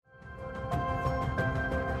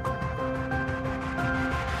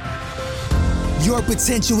Your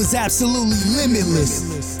potential is absolutely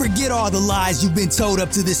limitless. Forget all the lies you've been told up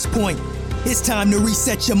to this point. It's time to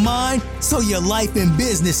reset your mind so your life and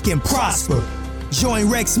business can prosper. Join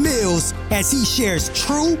Rex Mills as he shares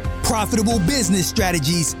true, profitable business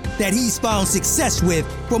strategies that he's found success with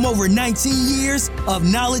from over 19 years of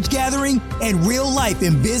knowledge gathering and real life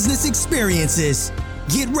and business experiences.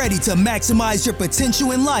 Get ready to maximize your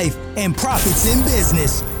potential in life and profits in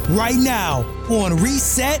business right now on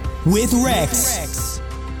Reset with Rex.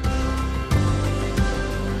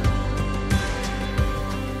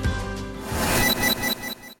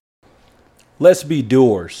 Let's be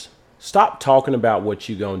doers. Stop talking about what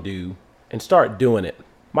you're going to do and start doing it.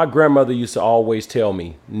 My grandmother used to always tell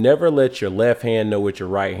me, never let your left hand know what your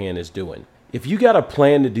right hand is doing. If you got a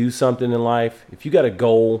plan to do something in life, if you got a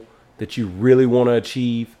goal that you really want to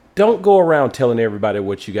achieve, don't go around telling everybody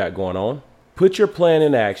what you got going on. Put your plan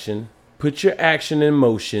in action, put your action in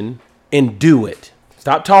motion, and do it.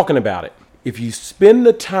 Stop talking about it. If you spend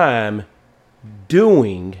the time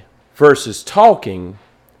doing versus talking,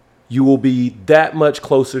 you will be that much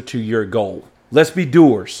closer to your goal. Let's be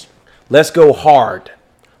doers. Let's go hard.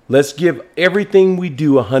 Let's give everything we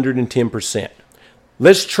do 110%.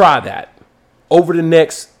 Let's try that. Over the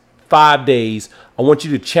next 5 days, I want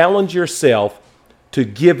you to challenge yourself to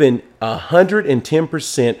giving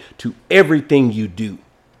 110% to everything you do.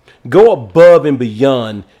 Go above and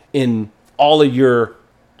beyond in all of your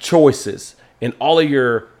choices, in all of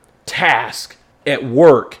your tasks at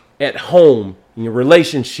work, at home, in your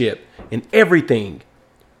relationship, in everything.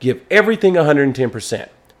 Give everything 110%.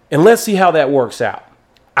 And let's see how that works out.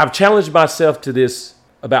 I've challenged myself to this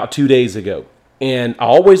about 2 days ago. And I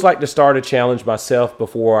always like to start a challenge myself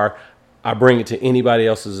before I bring it to anybody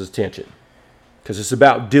else's attention. Because it's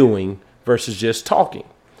about doing versus just talking.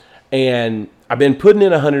 And I've been putting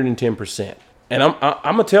in 110%. And I'm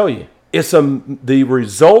going to tell you, the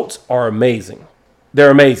results are amazing. They're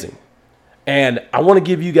amazing. And I want to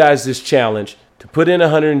give you guys this challenge to put in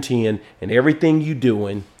 110 in everything you're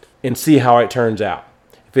doing and see how it turns out.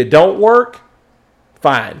 If it don't work,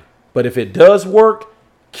 fine. But if it does work,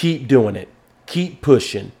 keep doing it. Keep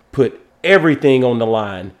pushing. Put everything on the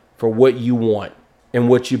line for what you want and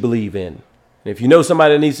what you believe in. And if you know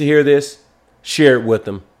somebody that needs to hear this, share it with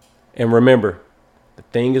them. And remember, the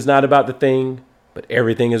thing is not about the thing, but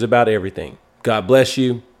everything is about everything. God bless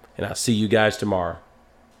you, and I'll see you guys tomorrow.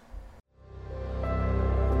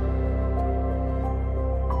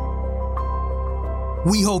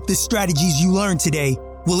 We hope the strategies you learned today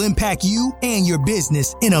will impact you and your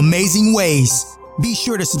business in amazing ways. Be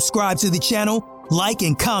sure to subscribe to the channel, like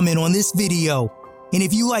and comment on this video. And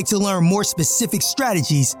if you'd like to learn more specific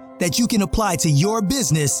strategies that you can apply to your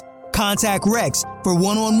business, contact Rex for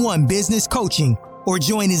one-on-one business coaching or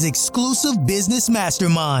join his exclusive business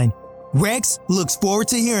mastermind. Rex looks forward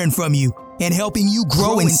to hearing from you and helping you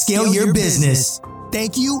grow and scale your business.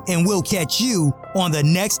 Thank you, and we'll catch you on the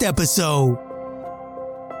next episode.